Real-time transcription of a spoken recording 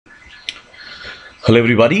Hello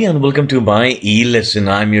everybody and welcome to my e-lesson.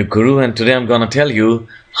 I'm your guru and today I'm gonna tell you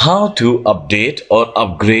how to update or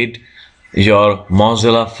upgrade your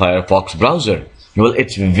Mozilla Firefox browser. Well,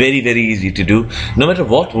 it's very easy to do. No matter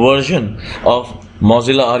what version of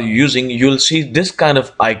Mozilla are you using, you'll see this kind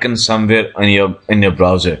of icon somewhere in your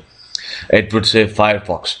browser. It would say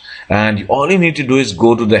Firefox, and all you need to do is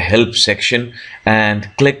go to the help section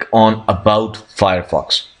and click on About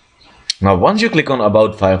Firefox. Now, once you click on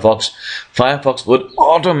About Firefox, Firefox would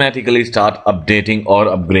automatically start updating or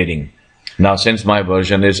upgrading. Now, since my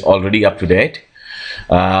version is already up to date,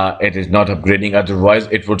 it is not upgrading. Otherwise,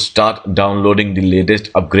 it would start downloading the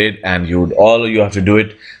latest upgrade, and all you have to do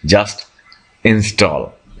it just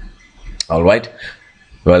install. All right.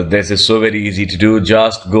 Well, this is so very easy to do.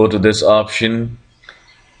 Just go to this option,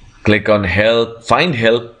 click on Help, find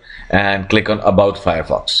Help, and click on About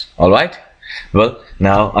Firefox. All right. Well,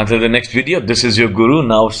 now until the next video, this is your guru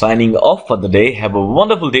now signing off for the day. Have a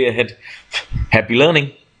wonderful day ahead. Happy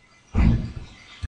learning.